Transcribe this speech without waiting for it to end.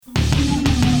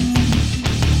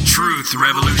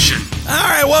Revolution. All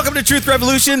right, welcome to Truth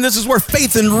Revolution. This is where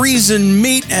faith and reason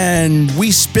meet, and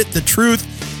we spit the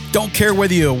truth. Don't care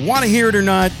whether you want to hear it or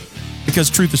not,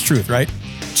 because truth is truth, right?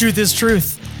 Truth is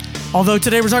truth. Although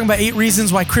today we're talking about 8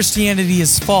 reasons why Christianity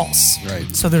is false.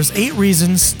 Right. So there's 8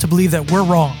 reasons to believe that we're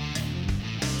wrong.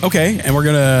 Okay, and we're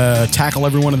going to tackle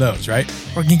every one of those, right?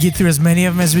 We're going to get through as many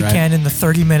of them as we can in the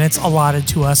 30 minutes allotted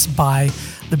to us by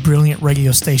the brilliant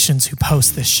radio stations who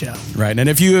post this show. Right, and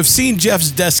if you have seen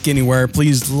Jeff's desk anywhere,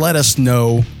 please let us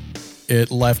know.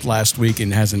 It left last week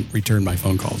and hasn't returned my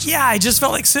phone calls. Yeah, I just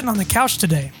felt like sitting on the couch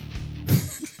today.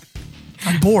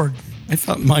 I'm bored. I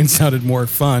thought mine sounded more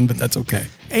fun, but that's okay.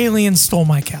 Aliens stole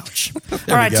my couch.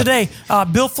 All right, today,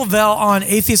 Bill Flavell on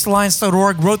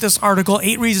atheistalliance.org wrote this article,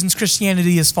 8 Reasons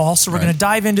Christianity is False. So we're going to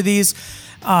dive into these.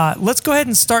 Let's go ahead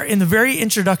and start in the very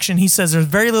introduction. He says there's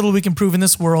very little we can prove in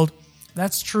this world.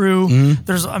 That's true.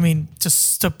 Mm-hmm.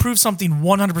 Just to prove something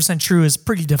 100% true is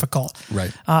pretty difficult.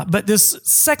 Right. But this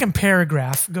second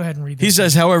paragraph, go ahead and read this. He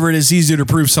says, however, it is easier to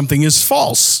prove something is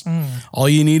false. All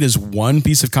you need is one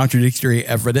piece of contradictory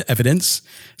evidence.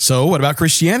 So what about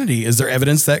Christianity? Is there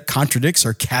evidence that contradicts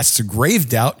or casts a grave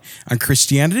doubt on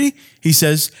Christianity? He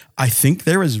says, I think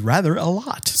there is rather a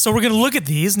lot. So we're going to look at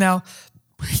these. Now,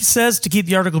 he says to keep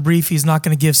the article brief, he's not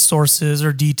going to give sources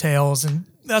or details, and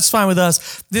that's fine with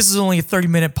us. This is only a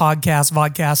 30-minute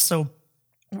vodcast, so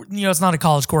it's not a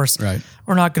college course. Right.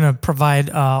 We're not going to provide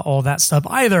all that stuff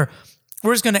either.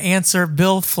 We're just going to answer.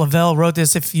 Bill Flavell wrote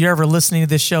this. If you're ever listening to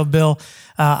this show, Bill,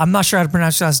 I'm not sure how to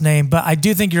pronounce your last name, but I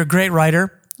do think you're a great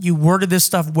writer. You worded this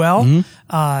stuff well.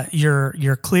 Mm-hmm.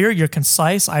 You're clear. You're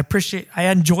concise. I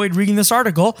enjoyed reading this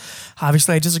article.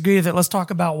 Obviously, I disagree with it. Let's talk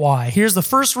about why. Here's the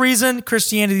first reason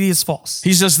Christianity is false.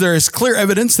 He says there is clear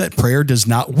evidence that prayer does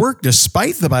not work,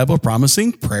 despite the Bible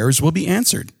promising prayers will be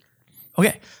answered.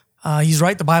 Okay, he's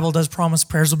right. The Bible does promise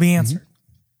prayers will be answered.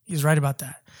 Mm-hmm. He's right about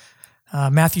that.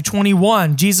 Matthew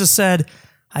 21, Jesus said,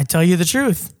 I tell you the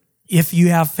truth. If you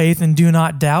have faith and do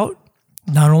not doubt,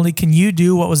 not only can you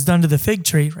do what was done to the fig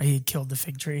tree, right? He killed the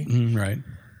fig tree. Right.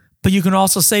 But you can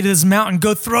also say to this mountain,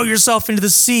 go throw yourself into the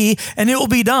sea and it will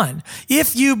be done.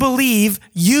 If you believe,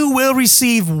 you will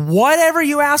receive whatever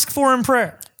you ask for in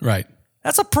prayer. Right.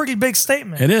 That's a pretty big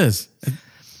statement. It is.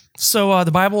 So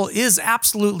the Bible is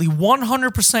absolutely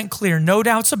 100% clear. No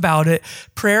doubts about it.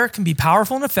 Prayer can be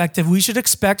powerful and effective. We should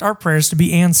expect our prayers to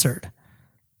be answered.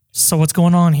 So what's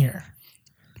going on here?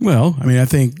 Well, I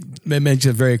think it makes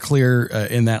it very clear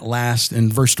in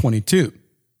verse 22.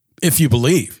 If you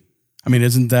believe,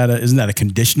 isn't that a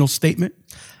conditional statement?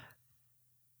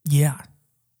 Yeah,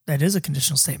 that is a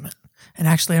conditional statement. And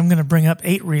actually, I'm going to bring up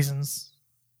 8 reasons,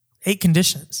 8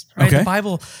 conditions. Right? Okay. The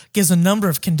Bible gives a number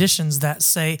of conditions that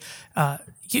say,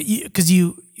 because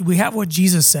we have what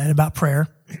Jesus said about prayer,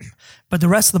 but the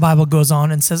rest of the Bible goes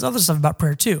on and says other stuff about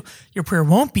prayer too. Your prayer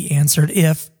won't be answered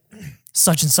if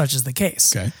such and such is the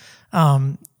case. Okay.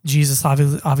 Jesus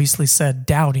obviously said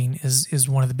doubting is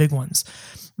one of the big ones.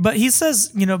 But he says,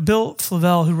 Bill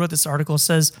Flavell, who wrote this article,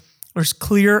 says there's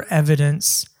clear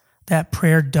evidence that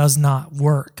prayer does not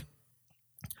work.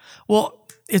 Well,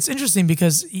 it's interesting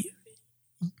because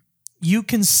you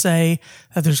can say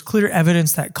that there's clear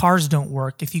evidence that cars don't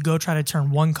work if you go try to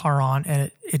turn one car on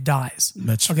and it dies.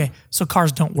 That's okay. So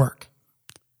cars don't work.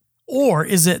 Or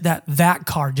is it that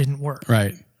car didn't work?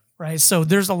 Right. Right. So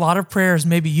there's a lot of prayers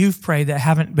maybe you've prayed that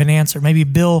haven't been answered. Maybe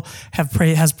Bill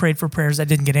has prayed for prayers that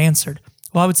didn't get answered.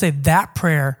 Well, I would say that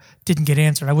prayer didn't get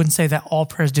answered. I wouldn't say that all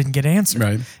prayers didn't get answered.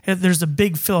 Right. There's a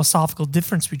big philosophical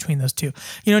difference between those two.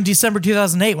 In December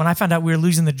 2008, when I found out we were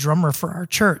losing the drummer for our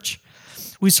church,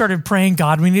 we started praying,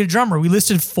 God, we need a drummer. We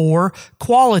listed 4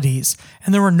 qualities,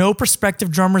 and there were no prospective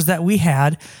drummers that we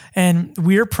had. And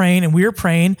we were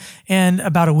praying, and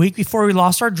about a week before we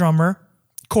lost our drummer,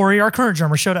 Corey, our current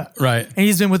drummer, showed up. Right. And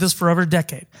he's been with us for over a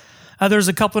decade. There was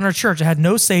a couple in our church that had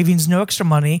no savings, no extra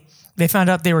money. They found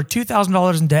out they were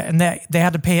 $2,000 in debt, and they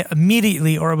had to pay it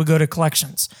immediately or it would go to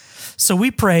collections. So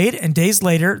we prayed, and days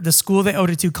later, the school they owed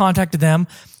it to contacted them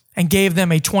and gave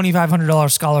them a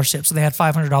 $2,500 scholarship, so they had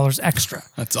 $500 extra.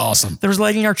 That's awesome. There was a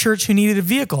lady in our church who needed a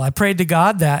vehicle. I prayed to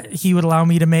God that he would allow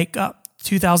me to make up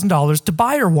 $2,000 to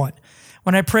buy her one.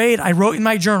 When I prayed, I wrote in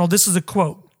my journal, this is a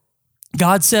quote,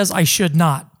 God says I should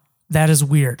not. That is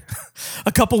weird.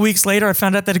 A couple weeks later, I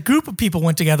found out that a group of people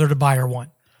went together to buy her one.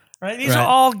 Right? These are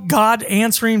all God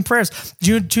answering prayers.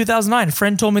 June 2009, a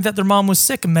friend told me that their mom was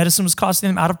sick and medicine was costing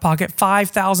them out of pocket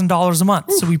 $5,000 a month.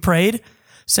 Ooh. So we prayed.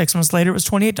 6 months later, it was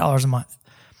 $28 a month.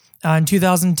 In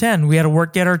 2010, we had a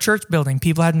work day at our church building.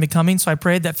 People hadn't been coming, so I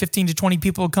prayed that 15 to 20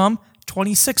 people would come.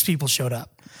 26 people showed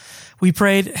up. We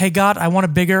prayed, hey, God, I want a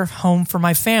bigger home for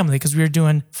my family because we were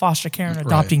doing foster care and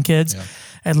adopting kids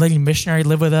and letting a missionary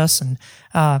live with us. And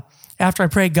after I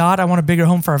prayed, God, I want a bigger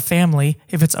home for our family.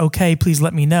 If it's okay, please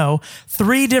let me know.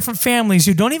 3 different families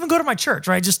who don't even go to my church,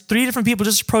 right? Just 3 different people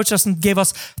just approached us and gave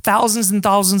us thousands and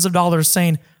thousands of dollars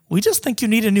saying, we just think you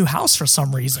need a new house for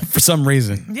some reason. For some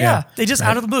reason. Yeah. They just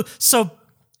out of the blue. So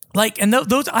and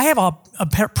those, I have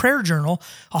a prayer journal,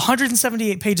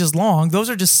 178 pages long.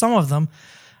 Those are just some of them.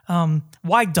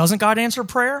 Why doesn't God answer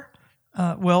prayer?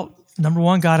 Well, number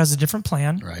 1, God has a different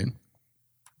plan. Right.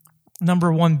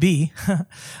 Number 1B,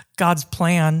 God's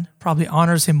plan probably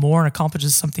honors him more and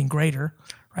accomplishes something greater,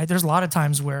 right? There's a lot of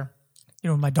times where,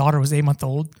 when my daughter was 8 months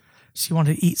old, she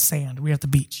wanted to eat sand. We were at the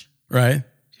beach. Right.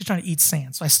 She's trying to eat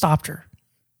sand. So I stopped her.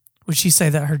 Would she say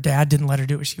that her dad didn't let her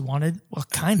do what she wanted? Well,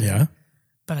 kind of. Yeah.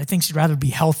 But I think she'd rather be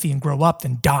healthy and grow up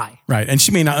than die. Right. And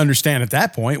she may not understand at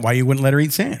that point why you wouldn't let her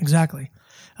eat sand. Exactly.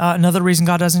 Another reason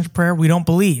God doesn't answer prayer, we don't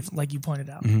believe, like you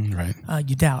pointed out. Right.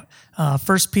 You doubt. 1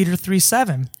 Peter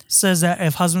 3:7 says that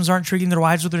if husbands aren't treating their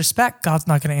wives with respect, God's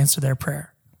not going to answer their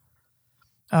prayer.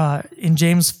 In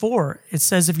James 4, it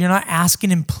says if you're not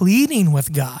asking and pleading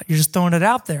with God, you're just throwing it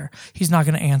out there, he's not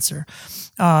going to answer.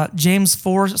 James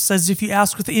 4 says if you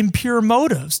ask with impure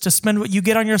motives to spend what you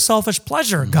get on your selfish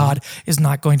pleasure, God is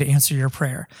not going to answer your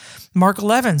prayer. Mark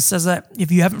 11 says that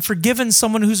if you haven't forgiven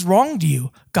someone who's wronged you,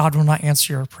 God will not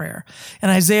answer your prayer. And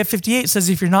Isaiah 58 says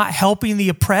if you're not helping the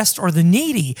oppressed or the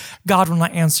needy, God will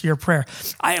not answer your prayer.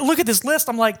 I look at this list,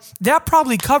 I'm like, that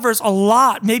probably covers a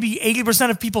lot, maybe 80%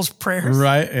 of people's prayers.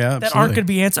 Right, yeah, that aren't going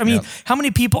to be answered. I mean, how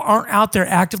many people aren't out there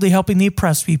actively helping the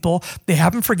oppressed people? They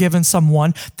haven't forgiven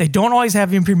someone. They don't always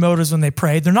have impure motives when they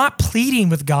pray. They're not pleading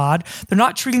with God. They're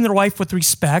not treating their wife with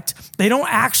respect. They don't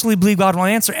actually believe God will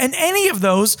answer. And any of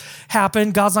those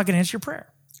happen, God's not going to answer your prayer.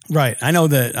 Right. I know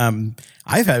that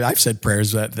I've said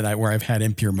prayers where I've had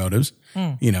impure motives.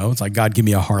 It's like, God, give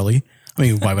me a Harley. I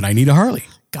mean, why would I need a Harley?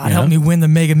 God, help me win the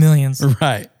Mega Millions.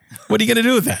 Right. What are you going to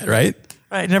do with that, right?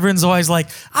 Right, and everyone's always like,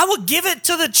 I will give it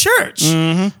to the church.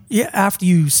 Yeah, after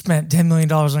you spent $10 million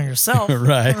on yourself.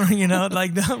 Right.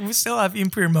 We still have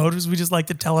impure motives. We just like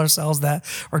to tell ourselves that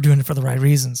we're doing it for the right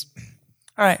reasons.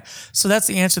 All right, so that's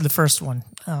the answer to the first one.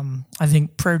 I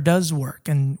think prayer does work,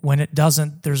 and when it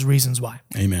doesn't, there's reasons why.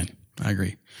 Amen. I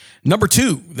agree. Number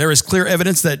 2, there is clear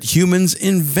evidence that humans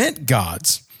invent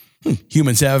gods.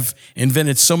 Humans have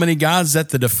invented so many gods that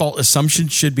the default assumption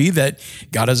should be that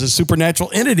God is a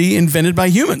supernatural entity invented by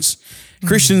humans.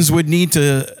 Christians would need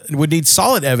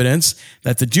solid evidence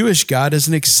that the Jewish God is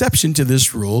an exception to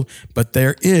this rule, but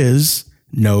there is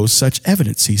no such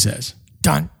evidence, he says.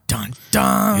 Dun, dun,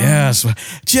 dun. Yes.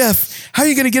 Jeff, how are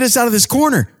you going to get us out of this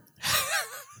corner?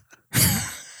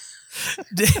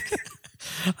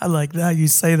 I like that. You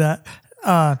say that.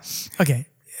 Okay.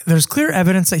 There's clear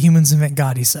evidence that humans invent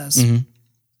God, he says.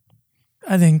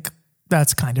 I think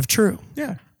that's kind of true.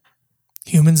 Yeah.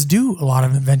 Humans do a lot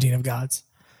of inventing of gods.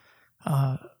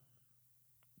 But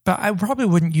I probably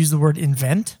wouldn't use the word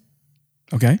invent.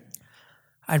 Okay.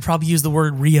 I'd probably use the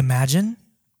word reimagine.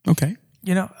 Okay.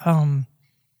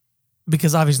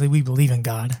 Because obviously we believe in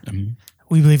God.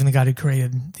 We believe in the God who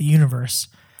created the universe.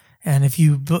 And if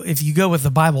you go with the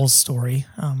Bible story,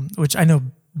 which I know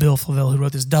Bill Flaville, who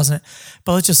wrote this, doesn't,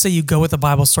 but let's just say you go with the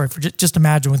Bible story for just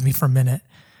imagine with me for a minute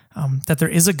that there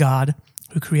is a God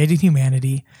who created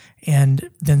humanity, and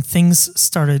then things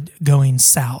started going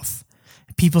south.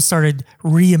 People started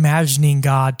reimagining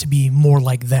God to be more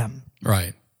like them.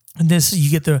 Right. And you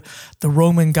get the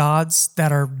Roman gods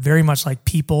that are very much like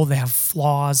people. They have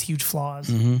flaws, huge flaws.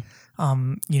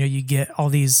 You get all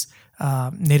these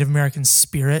Native American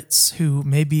spirits who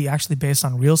may be actually based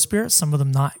on real spirits, some of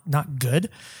them not good.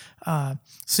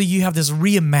 So you have this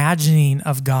reimagining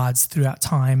of gods throughout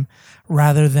time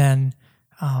rather than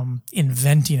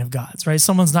inventing of gods, right?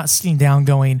 Someone's not sitting down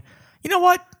going, you know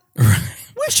what?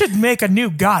 We should make a new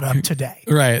God up today.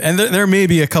 Right. And there may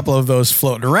be a couple of those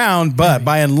floating around, but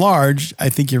by and large, I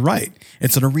think you're right.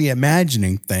 It's a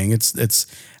reimagining thing. It's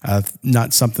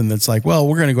not something that's like, well,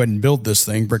 we're going to go ahead and build this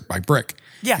thing brick by brick.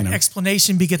 Yeah,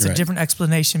 explanation begets a different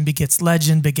explanation, begets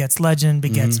legend, begets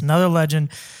another legend,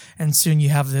 and soon you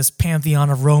have this pantheon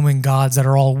of Roman gods that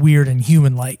are all weird and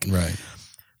human-like. Right.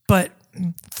 But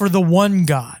for the one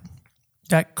God,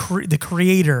 the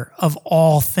creator of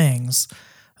all things,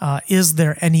 is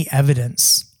there any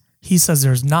evidence? He says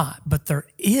there's not, but there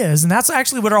is, and that's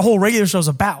actually what our whole radio show is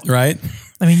about. Right.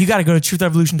 I mean, you got to go to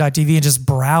truthrevolution.tv and just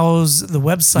browse the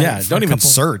website. Yeah, don't even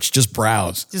search, just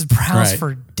browse. Just browse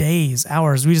for days,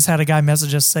 hours. We just had a guy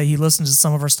message us say he listens to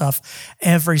some of our stuff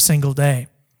every single day.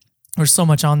 There's so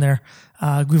much on there.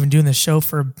 We've been doing this show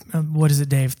for, what is it,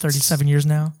 Dave? 37 years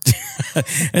now?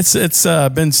 It's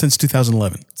been since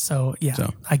 2011. So,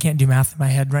 I can't do math in my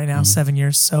head right now, 7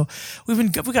 years. So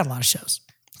we've got a lot of shows.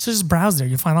 So just browse there.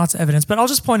 You'll find lots of evidence. But I'll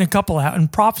just point a couple out.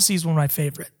 And prophecy is one of my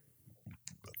favorite.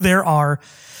 There are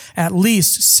at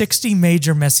least 60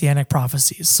 major messianic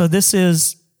prophecies. So this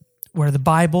is where the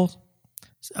Bible,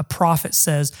 a prophet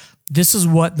says, this is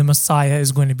what the Messiah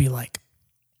is going to be like.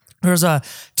 There's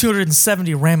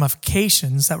 270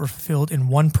 ramifications that were fulfilled in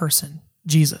one person,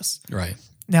 Jesus. Right.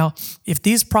 Now, if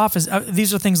these prophets,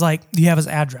 these are things like you have his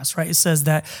address, right? It says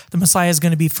that the Messiah is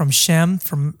going to be from Shem,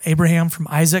 from Abraham, from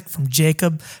Isaac, from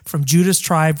Jacob, from Judah's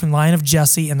tribe, from the line of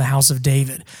Jesse, and the house of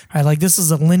David, right? Like this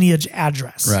is a lineage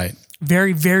address. Right.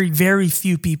 Very, very, very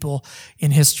few people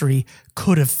in history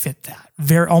could have fit that.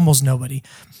 Almost nobody.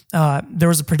 There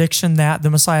was a prediction that the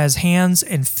Messiah's hands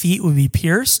and feet would be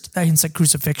pierced. That hints at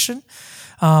crucifixion.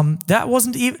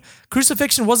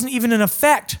 Crucifixion wasn't even in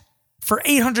effect for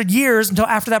 800 years until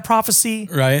after that prophecy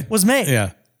was made.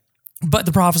 Yeah. But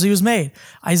the prophecy was made.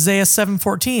 Isaiah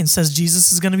 7:14 says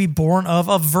Jesus is going to be born of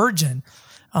a virgin.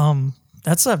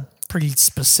 That's a pretty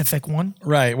specific one.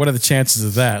 Right. What are the chances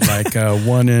of that? Like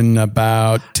 1 in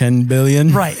about 10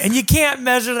 billion? Right. And you can't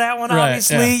measure that one,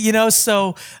 obviously,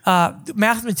 so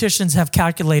mathematicians have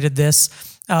calculated this.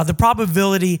 The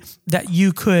probability that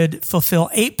you could fulfill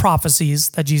 8 prophecies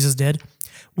that Jesus did,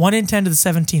 1 in 10 to the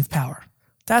 17th power.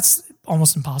 That's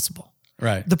almost impossible.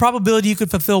 Right. The probability you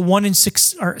could fulfill 1 in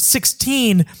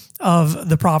 16 of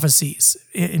the prophecies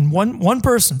in one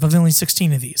person fulfilling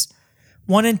 16 of these.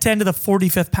 1 in 10 to the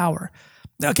 45th power.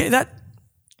 Okay,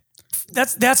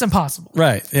 that's impossible.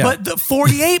 Right. Yeah. But the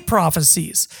 48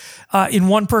 prophecies in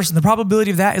one person, the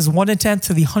probability of that is 1 in 10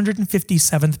 to the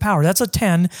 157th power. That's a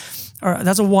 10, or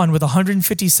that's a 1 with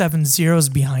 157 zeros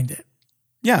behind it.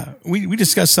 Yeah, we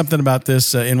discussed something about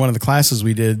this in one of the classes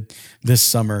we did this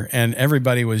summer, and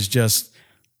everybody was just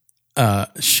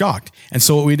shocked. And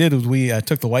so what we did was we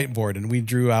took the whiteboard and we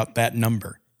drew out that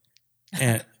number,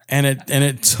 and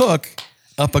it took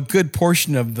up a good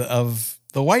portion of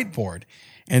the whiteboard.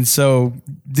 And so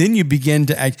then you begin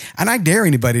to act, and I dare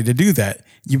anybody to do that.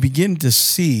 You begin to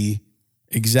see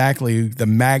exactly the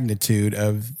magnitude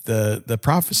of the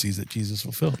prophecies that Jesus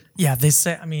fulfilled. Yeah, they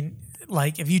say, I mean,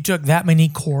 like if you took that many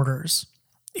quarters,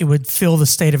 it would fill the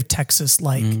state of Texas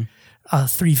like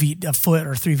 3 feet a foot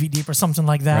or 3 feet deep or something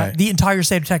like that. Right. The entire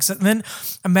state of Texas. And then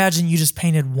imagine you just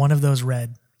painted one of those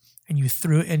red and you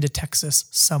threw it into Texas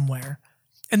somewhere.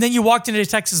 And then you walked into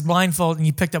Texas blindfold and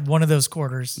you picked up one of those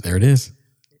quarters. There it is.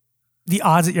 The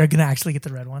odds that you're going to actually get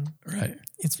the red one. Right.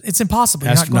 It's impossible.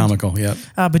 Astronomical, yep.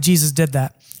 But Jesus did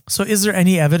that. So is there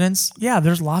any evidence? Yeah,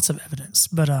 there's lots of evidence.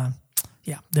 But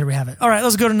yeah, there we have it. All right,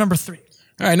 let's go to number 3.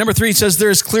 All right, number 3 says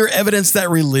there is clear evidence that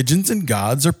religions and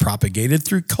gods are propagated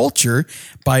through culture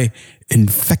by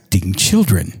infecting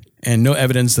children, and no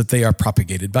evidence that they are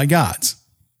propagated by gods.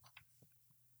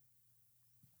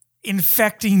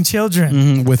 Infecting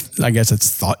children. With, I guess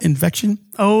it's thought infection?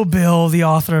 Oh, Bill, the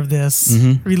author of this,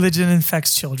 religion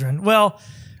infects children. Well,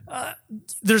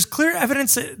 there's clear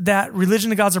evidence that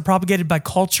religion and gods are propagated by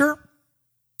culture.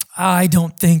 I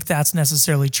don't think that's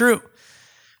necessarily true.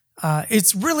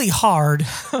 It's really hard.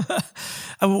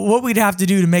 What we'd have to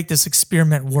do to make this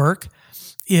experiment work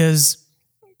is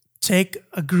take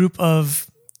a group of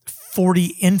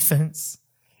 40 infants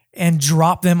and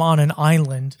drop them on an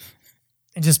island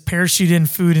and just parachute in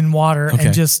food and water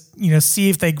and just, see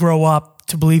if they grow up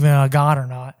to believe in a God or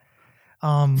not.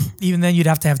 Even then you'd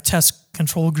have to have test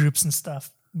control groups and stuff,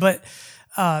 but,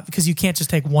 because you can't just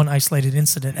take one isolated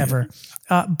incident ever.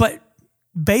 But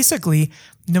basically,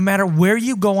 no matter where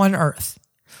you go on earth,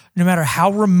 no matter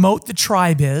how remote the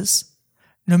tribe is,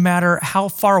 no matter how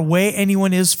far away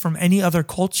anyone is from any other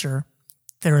culture,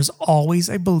 there is always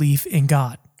a belief in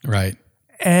God. Right.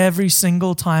 Every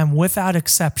single time, without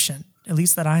exception, at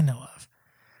least that I know of.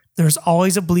 There's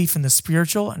always a belief in the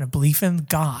spiritual and a belief in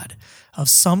God of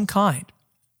some kind.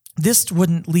 This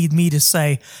wouldn't lead me to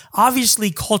say,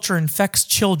 obviously culture infects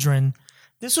children.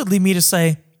 This would lead me to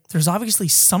say, there's obviously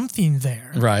something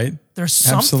there. Right. There's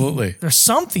something. Absolutely. There's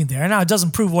something there. Now, it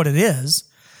doesn't prove what it is,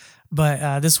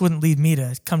 but this wouldn't lead me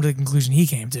to come to the conclusion he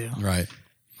came to. Right.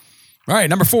 All right.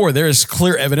 Number 4, there is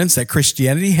clear evidence that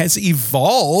Christianity has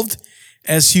evolved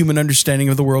as human understanding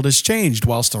of the world has changed,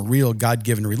 whilst a real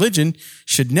God-given religion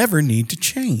should never need to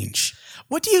change.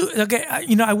 What do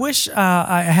you, I wish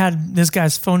I had this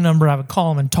guy's phone number. I would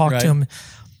call him and talk to him.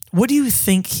 What do you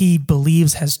think he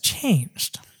believes has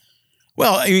changed?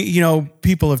 Well,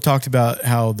 people have talked about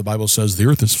how the Bible says the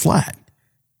earth is flat.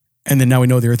 And then now we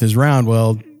know the earth is round.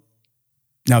 Well,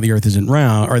 now the earth isn't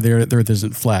round or the earth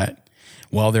isn't flat.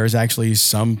 Well, there's actually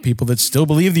some people that still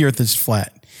believe the earth is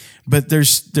flat. But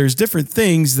there's different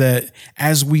things that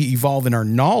as we evolve in our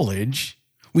knowledge,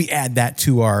 we add that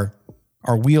to our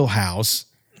wheelhouse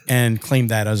and claim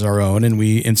that as our own, and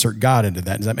we insert God into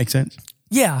that. Does that make sense?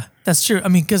 Yeah, that's true. I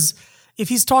mean, because if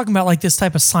he's talking about like this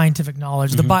type of scientific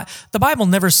knowledge, the Bible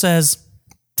never says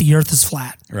the earth is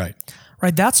flat. Right.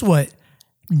 Right? That's what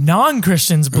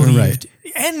non-Christians believed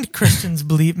and Christians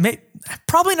believe.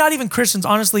 Probably not even Christians.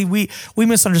 Honestly, we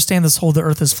misunderstand this whole the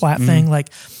earth is flat thing. Like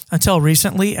until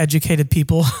recently, educated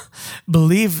people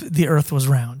believe the earth was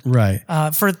round. Right.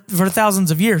 For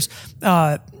thousands of years.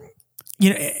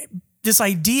 This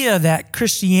idea that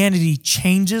Christianity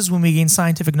changes when we gain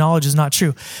scientific knowledge is not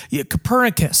true.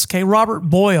 Copernicus, Robert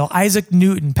Boyle, Isaac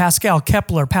Newton, Pascal,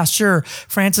 Kepler, Pasteur,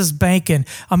 Francis Bacon.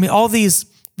 I mean, all these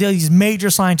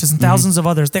major scientists and thousands of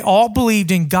others, they all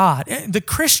believed in God, the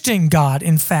Christian God,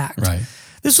 in fact. Right.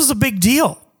 This was a big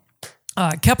deal.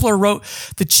 Kepler wrote,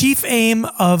 the chief aim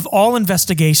of all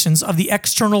investigations of the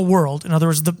external world, in other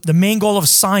words, the main goal of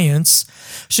science,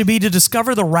 should be to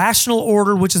discover the rational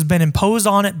order which has been imposed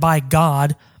on it by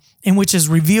God and which has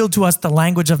revealed to us the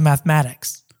language of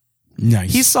mathematics.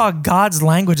 Nice. He saw God's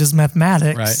language as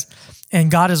mathematics, right. And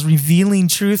God is revealing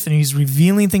truth, and he's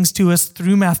revealing things to us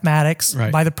through mathematics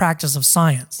by the practice of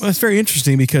science. Well, it's very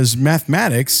interesting because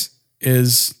mathematics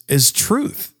is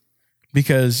truth.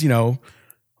 Because,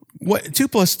 what 2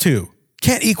 + 2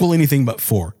 can't equal anything but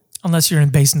 4. Unless you're in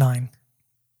base 9.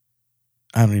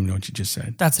 I don't even know what you just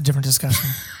said. That's a different discussion.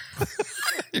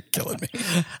 You're killing me.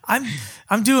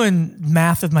 I'm doing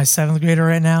math with my 7th grader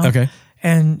right now. Okay.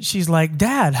 And she's like,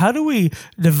 Dad, how do we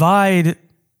divide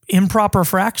improper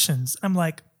fractions? I'm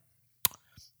like,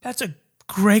 that's a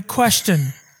great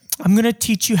question. I'm going to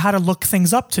teach you how to look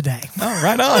things up today. Oh,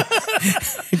 right on.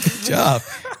 Good job.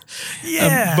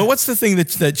 Yeah. But what's the thing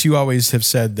that you always have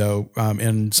said, though,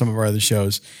 in some of our other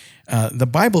shows? The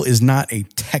Bible is not a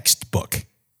textbook.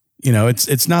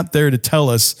 It's not there to tell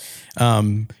us,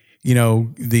 the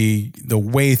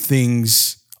way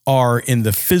things are in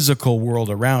the physical world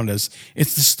around us.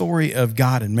 It's the story of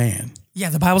God and man. Yeah,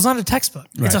 the Bible's not a textbook.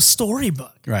 Right. It's a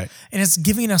storybook. Right. And it's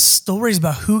giving us stories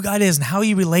about who God is and how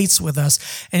he relates with us.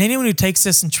 And anyone who takes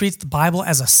this and treats the Bible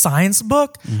as a science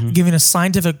book, giving us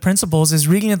scientific principles, is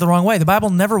reading it the wrong way. The Bible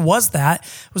never was that.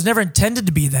 It was never intended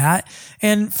to be that.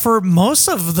 And for most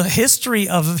of the history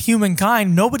of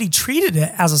humankind, nobody treated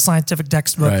it as a scientific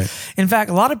textbook. Right. In fact,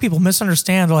 a lot of people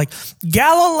misunderstand. They're like,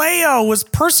 Galileo was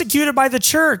persecuted by the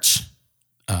church.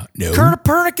 No.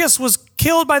 Copernicus was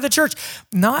killed by the church.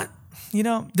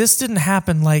 This didn't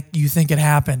happen like you think it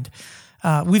happened.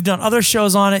 We've done other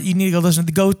shows on it. You need to go listen.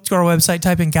 Go to our website,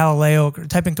 type in Galileo,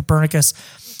 type in Copernicus.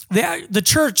 The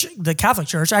church, the Catholic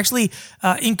Church, actually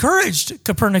encouraged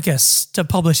Copernicus to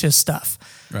publish his stuff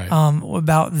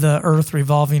about the earth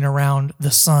revolving around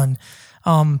the sun.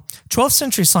 12th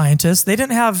century scientists, they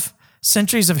didn't have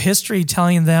centuries of history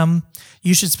telling them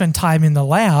you should spend time in the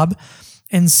lab.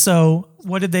 And so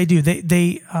what did they do?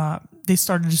 They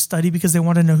started to study because they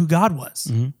wanted to know who God was,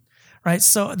 right?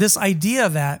 So this idea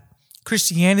that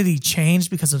Christianity changed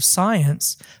because of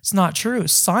science, it's not true.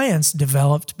 Science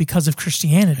developed because of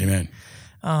Christianity.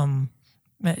 Amen.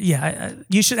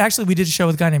 You should actually, we did a show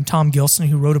with a guy named Tom Gilson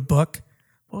who wrote a book.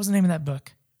 What was the name of that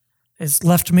book? It's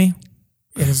Left Me.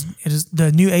 It is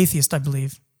The New Atheist, I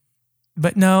believe.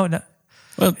 But no.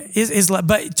 Well,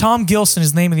 but Tom Gilson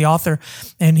is the name of the author,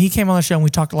 and he came on the show and we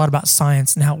talked a lot about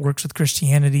science and how it works with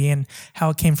Christianity and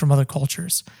how it came from other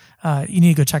cultures. You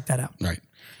need to go check that out. Right.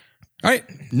 All right.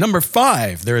 Number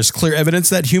 5, there is clear evidence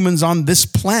that humans on this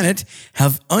planet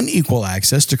have unequal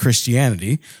access to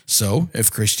Christianity. So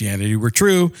if Christianity were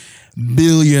true,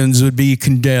 billions would be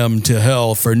condemned to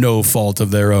hell for no fault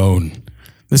of their own.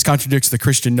 This contradicts the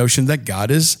Christian notion that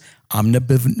God is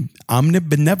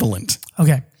omnibenevolent.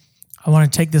 Okay. I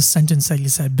want to take this sentence that you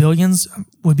said, billions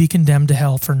would be condemned to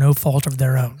hell for no fault of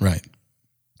their own. Right.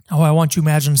 Oh, I want you to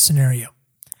imagine a scenario.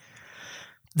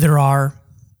 There are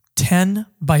 10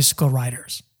 bicycle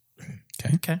riders.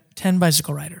 Okay. 10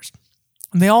 bicycle riders.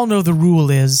 And they all know the rule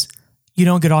is you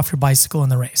don't get off your bicycle in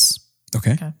the race.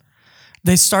 Okay.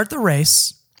 They start the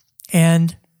race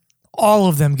and all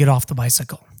of them get off the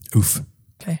bicycle. Oof.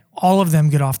 Okay. All of them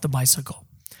get off the bicycle.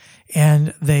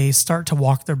 And they start to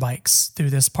walk their bikes through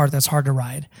this part that's hard to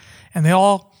ride. And they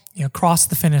all, cross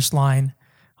the finish line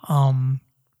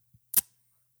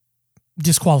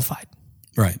disqualified.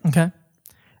 Right. Okay.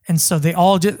 And so they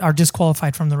all are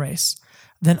disqualified from the race.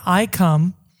 Then I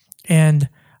come and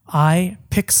I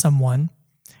pick someone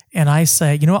and I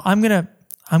say, you know what, I'm gonna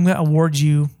award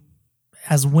you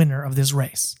as winner of this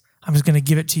race. I'm just going to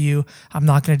give it to you. I'm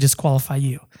not going to disqualify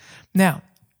you. Now,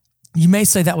 you may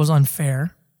say that was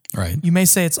unfair. Right. You may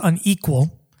say it's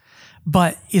unequal,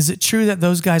 but is it true that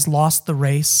those guys lost the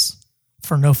race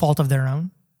for no fault of their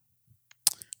own?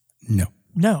 No.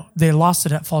 No, they lost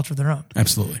it at fault of their own.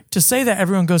 Absolutely. To say that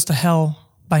everyone goes to hell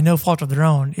by no fault of their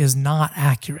own is not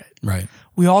accurate. Right.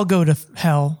 We all go to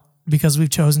hell because we've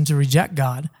chosen to reject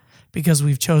God, because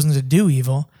we've chosen to do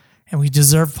evil, and we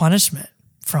deserve punishment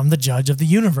from the judge of the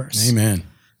universe. Amen.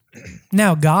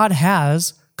 Now, God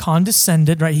has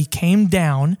condescended, right? He came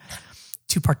down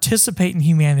to participate in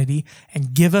humanity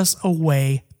and give us a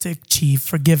way to achieve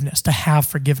forgiveness, to have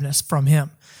forgiveness from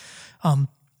him.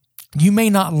 You may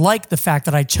not like the fact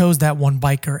that I chose that one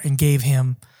biker and gave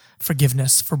him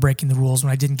forgiveness for breaking the rules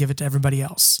when I didn't give it to everybody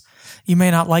else. You may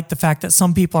not like the fact that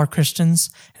some people are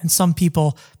Christians and some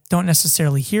people don't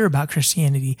necessarily hear about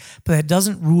Christianity, but that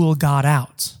doesn't rule God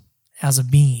out as a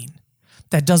being.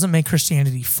 That doesn't make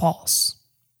Christianity false.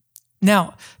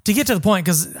 Now, to get to the point,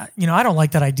 because I don't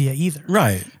like that idea either.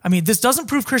 Right. I mean, this doesn't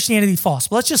prove Christianity false.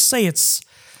 But let's just say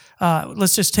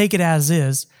let's just take it as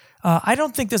is. I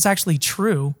don't think that's actually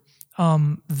true.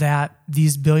 That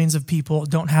these billions of people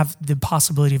don't have the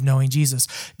possibility of knowing Jesus.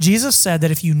 Jesus said that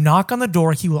if you knock on the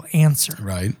door, he will answer.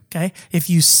 Right. Okay. If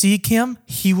you seek him,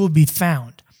 he will be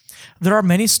found. There are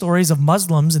many stories of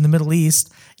Muslims in the Middle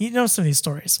East. You know some of these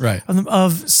stories. Right.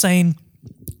 Of saying,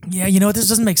 yeah, this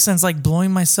doesn't make sense. Like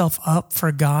blowing myself up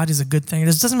for God is a good thing.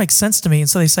 This doesn't make sense to me. And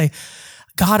so they say,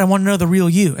 God, I want to know the real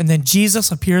you. And then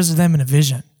Jesus appears to them in a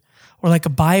vision. Or like a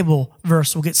Bible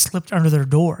verse will get slipped under their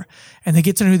door and they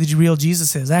get to know who the real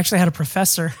Jesus is. I actually had a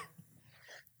professor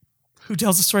who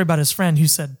tells a story about his friend who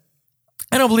said,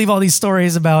 I don't believe all these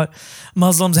stories about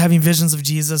Muslims having visions of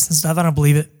Jesus and stuff. I don't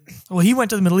believe it. Well, he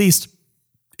went to the Middle East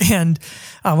and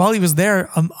while he was there,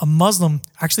 a Muslim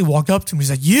actually walked up to him. He's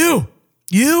like, you.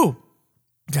 The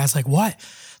guy's like, what?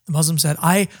 The Muslim said,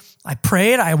 I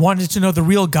prayed. I wanted to know the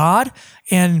real God.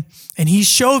 And he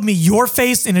showed me your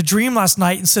face in a dream last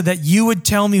night and said that you would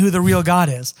tell me who the real God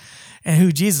is and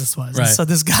who Jesus was. Right. And so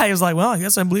this guy was like, well, I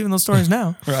guess I believe in those stories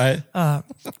now. Right. But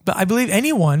I believe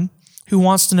anyone who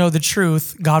wants to know the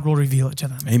truth, God will reveal it to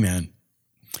them. Amen.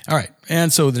 All right.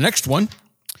 And so the next one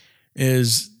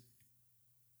is,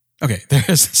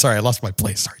 sorry, I lost my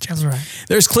place. Sorry, Chance. That's right.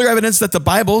 There's clear evidence that the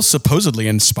Bible, supposedly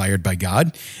inspired by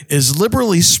God, is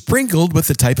liberally sprinkled with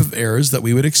the type of errors that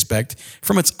we would expect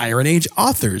from its Iron Age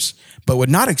authors, but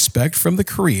would not expect from the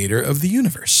creator of the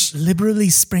universe. Liberally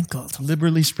sprinkled.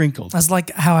 Liberally sprinkled. That's like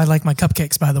how I like my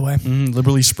cupcakes, by the way.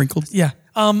 Liberally sprinkled? Yeah.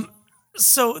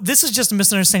 So this is just a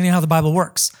misunderstanding of how the Bible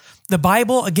works. The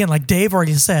Bible, again, like Dave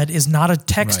already said, is not a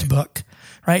textbook,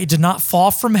 right? It did not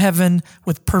fall from heaven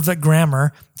with perfect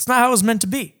grammar. It's not how it was meant to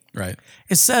be. Right.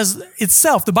 It says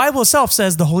itself, the Bible itself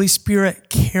says the Holy Spirit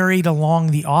carried along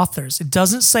the authors. It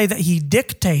doesn't say that he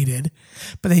dictated,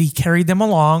 but that he carried them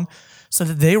along so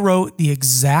that they wrote the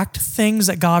exact things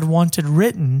that God wanted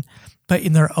written, but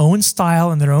in their own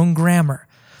style and their own grammar.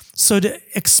 So to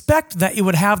expect that it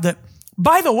would have the,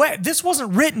 by the way, this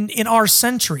wasn't written in our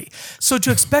century. So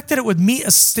to expect that it would meet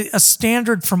a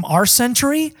standard from our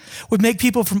century would make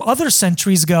people from other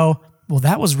centuries go, well,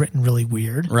 that was written really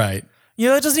weird. Right.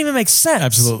 That doesn't even make sense.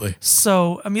 Absolutely.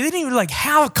 So, I mean, they didn't even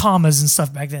have commas and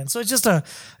stuff back then. So it's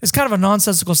kind of a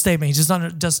nonsensical statement. He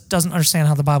just doesn't understand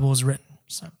how the Bible was written.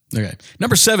 So. Okay.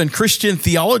 Number 7, Christian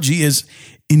theology is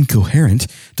incoherent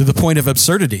to the point of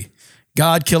absurdity.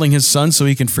 God killing his son so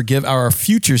he can forgive our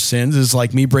future sins is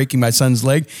like me breaking my son's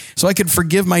leg so I could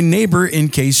forgive my neighbor in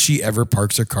case she ever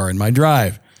parks her car in my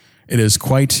drive. It is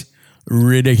quite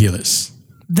ridiculous.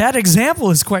 That example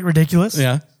is quite ridiculous.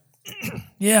 Yeah.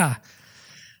 Yeah.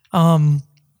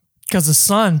 Because the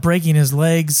son breaking his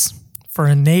legs for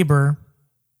a neighbor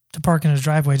to park in his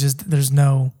driveway, there's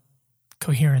no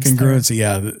coherence. Congruency.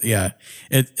 There. Yeah.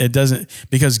 It doesn't,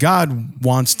 because God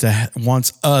wants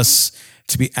us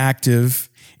to be active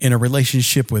in a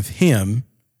relationship with him.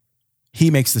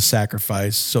 He makes the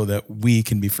sacrifice so that we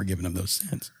can be forgiven of those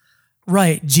sins.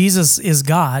 Right. Jesus is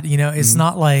God. It's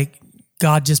not like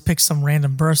God just picked some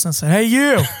random person and said, hey,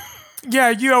 you, yeah,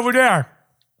 you over there.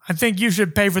 I think you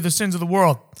should pay for the sins of the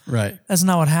world. Right. That's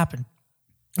not what happened.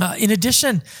 In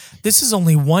addition, this is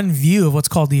only one view of what's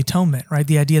called the atonement, right?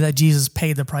 The idea that Jesus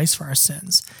paid the price for our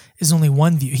sins is only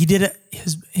one view. He did it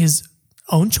his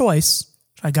own choice.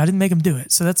 Right? God didn't make him do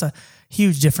it. So that's a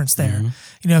huge difference there.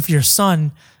 Mm-hmm. If your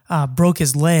son broke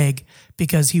his leg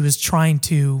because he was trying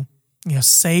to,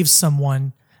 save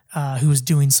someone who was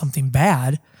doing something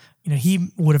bad, he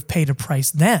would have paid a price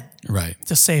then, right,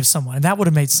 to save someone. And that would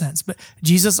have made sense. But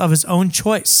Jesus, of his own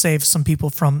choice, saved some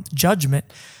people from judgment.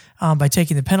 by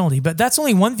taking the penalty. But that's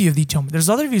only one view of the atonement. There's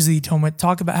other views of the atonement that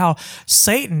talk about how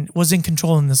Satan was in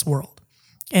control in this world.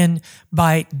 And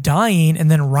by dying and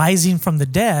then rising from the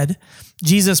dead,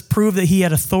 Jesus proved that he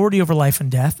had authority over life and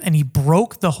death, and he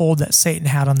broke the hold that Satan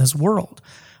had on this world.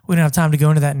 We don't have time to go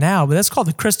into that now, but that's called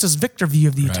the Christus Victor view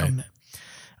of the atonement.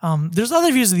 There's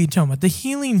other views of the atonement, the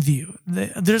healing view.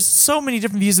 There's so many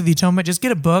different views of the atonement. Just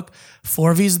get a book,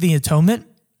 4 Views of the Atonement,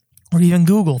 or even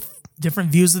Google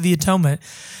different views of the atonement,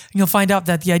 and you'll find out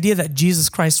that the idea that Jesus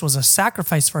Christ was a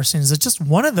sacrifice for our sins is just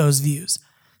one of those views.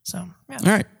 So, yeah.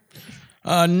 All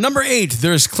right. Number 8,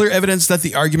 there is clear evidence that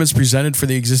the arguments presented for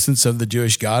the existence of the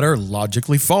Jewish God are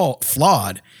logically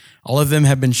flawed. All of them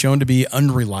have been shown to be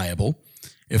unreliable.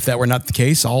 If that were not the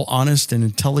case, all honest and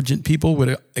intelligent people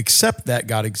would accept that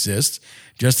God exists,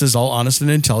 just as all honest and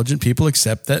intelligent people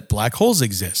accept that black holes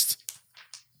exist.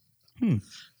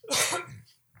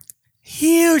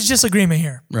 Huge disagreement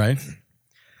here. Right.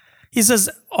 He says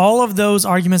all of those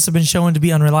arguments have been shown to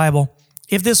be unreliable.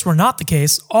 If this were not the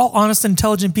case, all honest and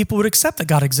intelligent people would accept that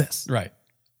God exists. Right.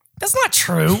 That's not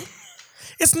true.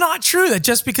 It's not true that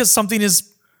just because something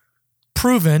is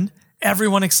proven,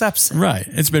 everyone accepts it. Right.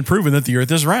 It's been proven that the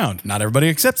earth is round. Not everybody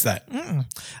accepts that.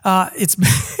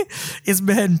 It's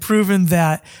been proven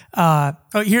that,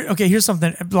 here's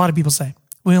something a lot of people say.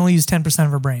 We only use 10%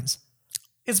 of our brains.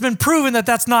 It's been proven that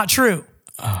that's not true.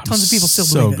 Tons of people still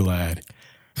believe it. So glad.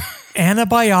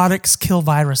 Antibiotics kill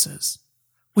viruses.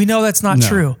 We know that's not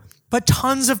true, but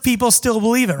tons of people still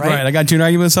believe it, right? Right. I got into an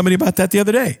argument with somebody about that the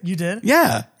other day. You did?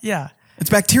 Yeah. Yeah. It's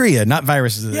bacteria, not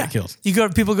viruses that it kills.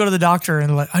 People go to the doctor and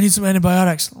they're like, I need some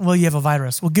antibiotics. Well, you have a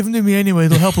virus. Well, give them to me anyway.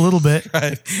 They'll help a little bit.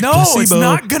 Right. No, Placebo. It's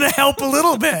not going to help a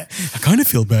little bit. I kind of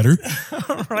feel better.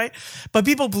 Right? But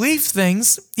people believe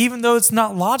things even though it's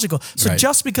not logical. So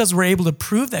just because we're able to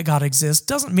prove that God exists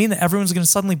doesn't mean that everyone's going to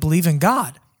suddenly believe in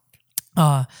God.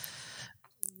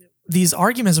 These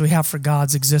arguments we have for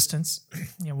God's existence,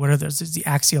 what are those? It's the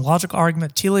axiological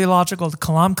argument, teleological, the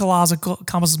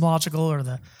cosmological, or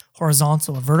the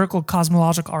horizontal or vertical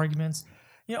cosmological arguments.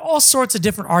 All sorts of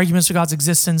different arguments for God's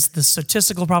existence, the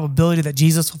statistical probability that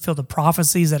Jesus fulfilled the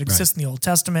prophecies that exist in the Old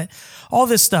Testament, all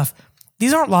this stuff.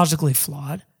 These aren't logically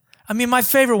flawed. I mean, my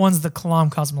favorite one's the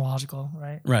Kalam cosmological,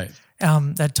 right? Right.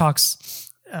 That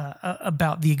talks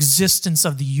about the existence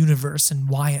of the universe and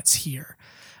why it's here.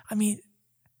 I mean,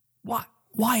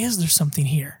 why is there something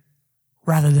here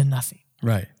rather than nothing?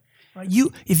 Right.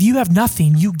 If you have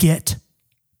nothing, you get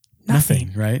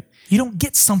nothing. Right. You don't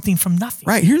get something from nothing.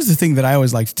 Right. Here's the thing that I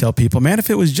always like to tell people, man,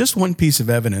 if it was just one piece of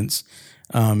evidence,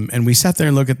 and we sat there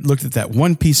and looked at that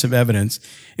one piece of evidence,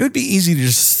 it would be easy to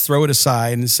just throw it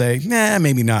aside and say, nah,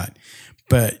 maybe not.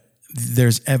 But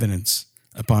there's evidence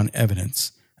upon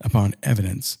evidence upon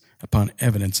evidence upon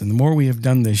evidence. And the more we have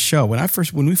done this show,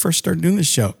 when we first started doing this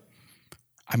show,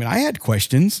 I mean, I had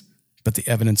questions, but the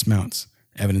evidence mounts.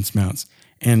 Evidence mounts.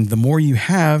 And the more you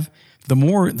have,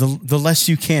 the less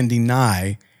you can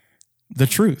deny the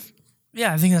truth.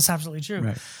 Yeah, I think that's absolutely true.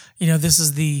 Right. This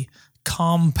is the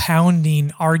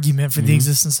compounding argument for the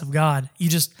existence of God. You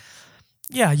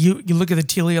look at the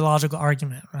teleological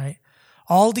argument, right?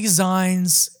 All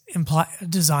designs imply a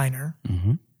designer.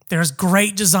 Mm-hmm. There's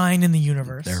great design in the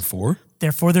universe. Therefore,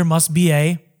 there must be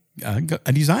a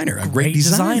designer, a great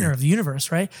designer of the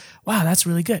universe, right? Wow, that's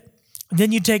really good. And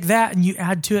then you take that and you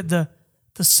add to it the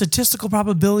statistical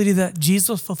probability that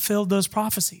Jesus fulfilled those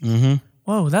prophecies. Mm-hmm.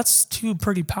 Whoa, that's two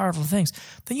pretty powerful things.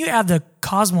 Then you add the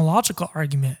cosmological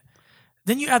argument.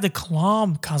 Then you add the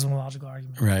Kalam cosmological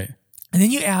argument. Right. And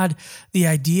then you add the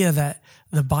idea that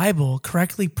the Bible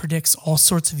correctly predicts all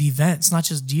sorts of events, not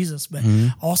just Jesus, but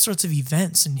all sorts of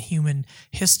events in human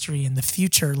history and the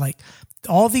future. Like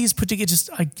all these put together, just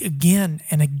again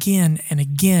and again and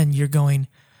again, you're going,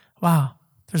 wow,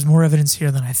 there's more evidence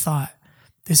here than I thought.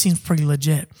 This seems pretty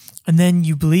legit. And then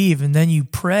you believe and then you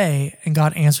pray and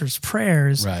God answers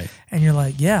prayers. Right. And you're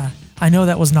like, yeah, I know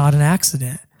that was not an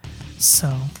accident.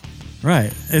 So...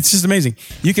 Right. It's just amazing.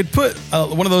 You could put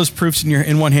one of those proofs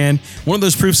in one hand, one of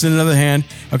those proofs in another hand.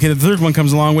 Okay, the third one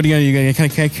comes along. What are you going to do? You're going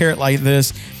to kind of carry it like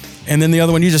this. And then the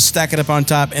other one, you just stack it up on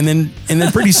top. And then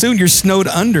pretty soon you're snowed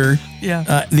under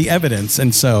the evidence.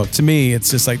 And so to me, it's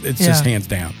just like, it's just hands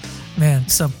down. Man.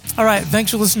 So, all right.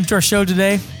 Thanks for listening to our show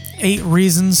today. 8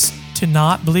 reasons to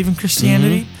not believe in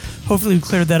Christianity. Mm-hmm. Hopefully we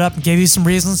cleared that up and gave you some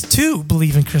reasons to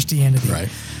believe in Christianity. Right.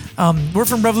 We're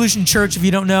from Revolution Church, if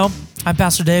you don't know. I'm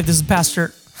Pastor Dave. I'm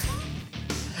Pastor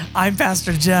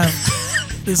Jeff.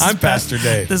 I'm Pastor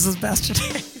Dave. This is Pastor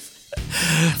Dave.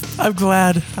 I'm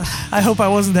glad. I hope I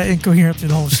wasn't that incoherent through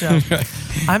the whole show.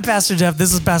 I'm Pastor Jeff.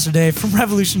 This is Pastor Dave from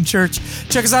Revolution Church.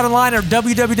 Check us out online at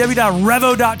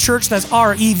www.revo.church. That's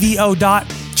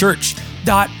REVO Church.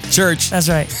 Church. That's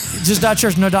right. Just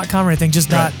 .church, no .com or anything. Just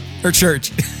Right. Or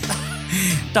church.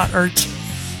 .urch.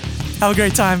 Have a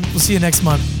great time. We'll see you next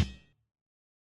month.